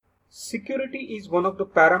Security is one of the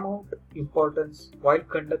paramount importance while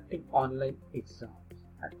conducting online exams.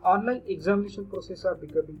 And online examination processes are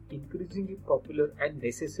becoming increasingly popular and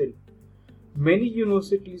necessary. Many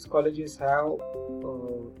universities, colleges have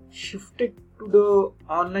shifted to the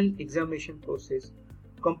online examination process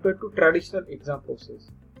compared to traditional exam process.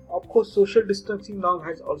 Of course, social distancing now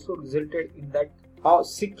has also resulted in that a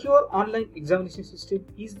secure online examination system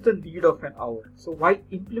is the need of an hour. So while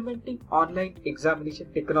implementing online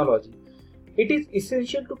examination technology, it is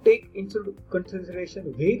essential to take into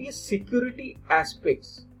consideration various security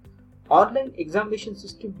aspects. Online examination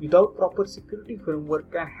system without proper security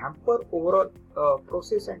framework can hamper overall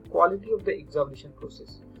process and quality of the examination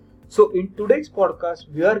process. So in today's podcast,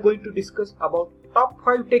 we are going to discuss about top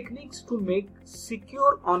 5 techniques to make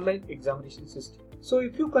secure online examination system. So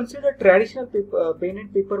if you consider traditional pen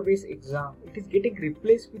and paper based exam, it is getting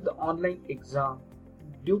replaced with the online exam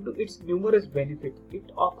due to its numerous benefits.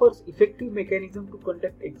 It offers effective mechanism to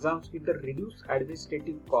conduct exams with the reduced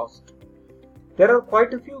administrative cost. There are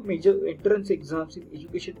quite a few major entrance exams in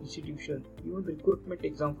education institutions, even recruitment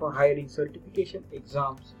exam for hiring, certification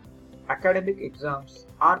exams, academic exams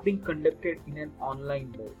are being conducted in an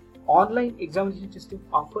online mode. Online examination system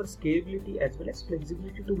offers scalability as well as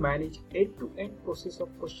flexibility to manage end-to-end process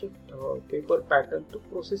of question paper pattern to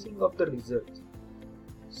processing of the results.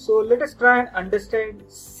 So let us try and understand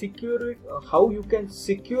how you can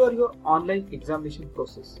secure your online examination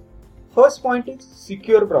process. First point is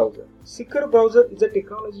secure browser. Secure browser is a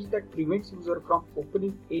technology that prevents user from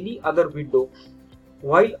opening any other window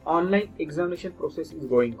while online examination process is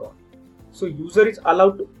going on. So user is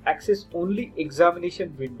allowed to access only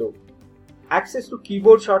examination window. Access to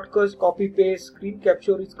keyboard shortcuts, copy paste, screen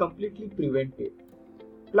capture is completely prevented.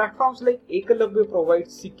 Platforms like Ekalavya provide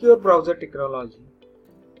secure browser technology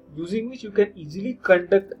using which you can easily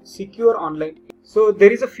conduct secure online. So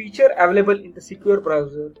there is a feature available in the secure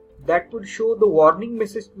browser that would show the warning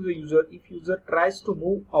message to the user if user tries to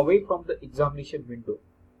move away from the examination window.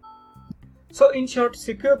 So in short,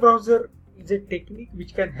 secure browser is a technique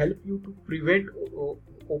which can help you to prevent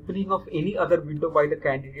opening of any other window by the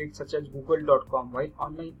candidate such as google.com while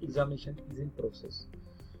online examination is in process.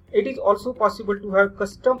 It is also possible to have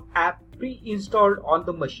custom app pre-installed on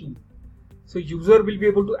the machine. So user will be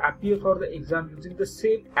able to appear for the exam using the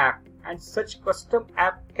same app, and such custom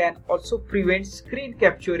app can also prevent screen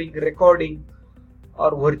capturing, recording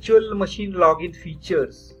or virtual machine login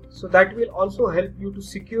features. So that will also help you to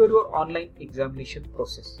secure your online examination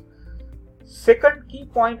process. Second key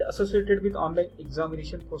point associated with online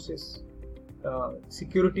examination process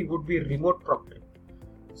security would be remote proctoring.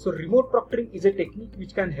 So remote proctoring is a technique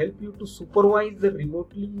which can help you to supervise the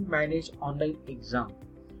remotely managed online exam.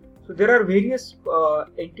 So there are various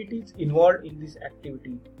entities involved in this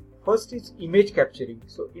activity. First is image capturing.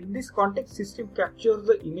 So in this context, system captures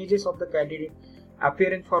the images of the candidate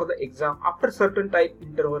appearing for the exam after certain time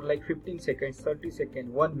interval like 15 seconds, 30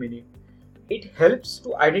 seconds, 1 minute. It helps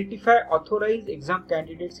to identify authorized exam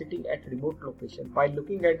candidates sitting at remote location by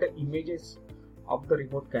looking at the images of the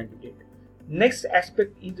remote candidate. Next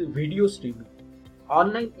aspect is video streaming.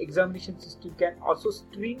 Online examination system can also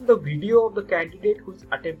stream the video of the candidate who is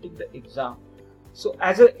attempting the exam. So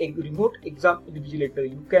as a remote exam invigilator,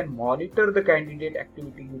 you can monitor the candidate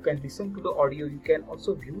activity, you can listen to the audio, you can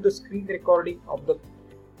also view the screen recording of the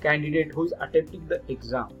candidate who is attempting the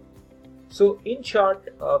exam. So in short,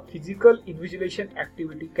 physical invigilation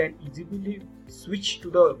activity can easily switch to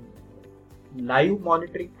the live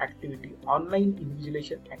monitoring activity, online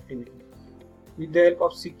invigilation activity with the help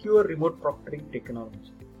of secure remote proctoring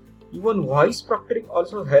technology. Even voice proctoring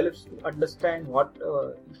also helps to understand what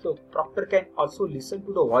if a proctor can also listen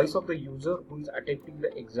to the voice of the user who is attempting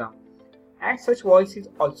the exam, and such voice is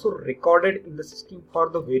also recorded in the system for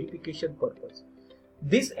the verification purpose.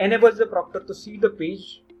 This enables the proctor to see the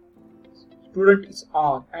page student is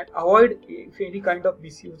on and avoid if any kind of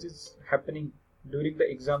misuse is happening during the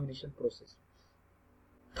examination process.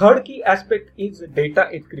 Third key aspect is data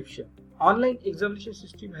encryption. Online examination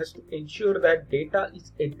system has to ensure that data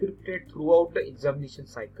is encrypted throughout the examination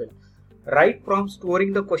cycle, right from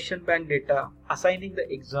storing the question bank data, assigning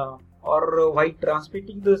the exam, or while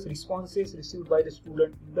transmitting the responses received by the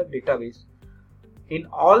student in the database. In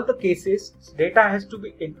all the cases, data has to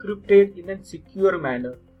be encrypted in a secure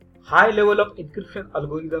manner. High level of encryption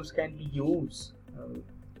algorithms can be used,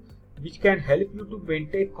 which can help you to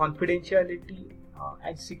maintain confidentiality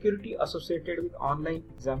and security associated with online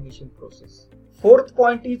examination process. Fourth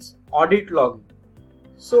point is audit logging.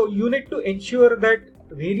 So you need to ensure that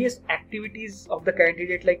various activities of the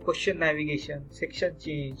candidate like question navigation, section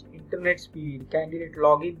change, internet speed, candidate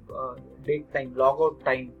login date time, logout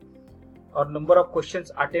time, or number of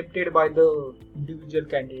questions attempted by the individual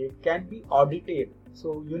candidate can be audited.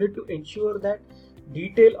 So you need to ensure that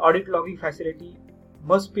detailed audit logging facility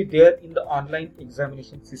must be there in the online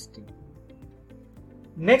examination system.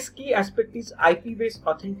 Next key aspect is IP-based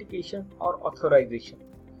authentication or authorization.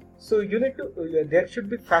 So you need to there should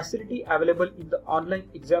be facility available in the online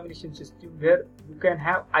examination system where you can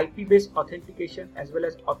have IP-based authentication as well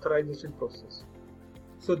as authorization process.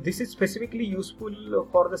 So this is specifically useful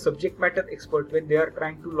for the subject matter expert when they are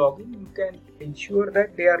trying to log in. You can ensure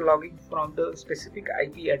that they are logging from the specific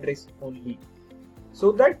IP address only,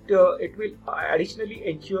 so that it will additionally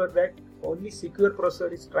ensure that only secure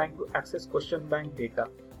processor is trying to access question bank data.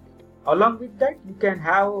 Along with that, you can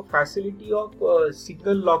have a facility of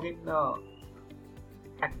single login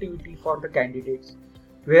activity for the candidates,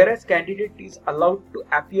 whereas candidate is allowed to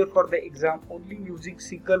appear for the exam only using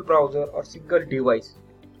single browser or single device.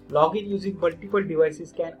 Login using multiple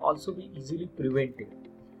devices can also be easily prevented.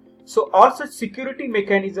 So all such security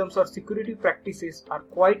mechanisms or security practices are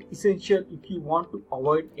quite essential if you want to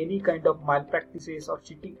avoid any kind of malpractices or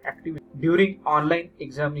cheating activity during online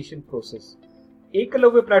examination process.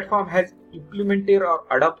 Ekalavya platform has implemented or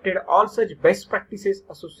adopted all such best practices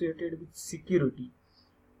associated with security.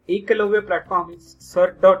 Ekalavya platform is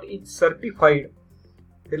cert.in certified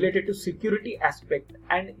related to security aspect,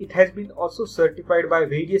 and it has been also certified by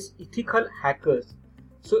various ethical hackers.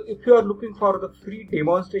 So if you are looking for the free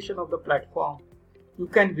demonstration of the platform, you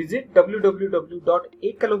can visit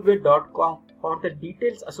www.ekalavya.com for the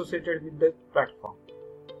details associated with the platform.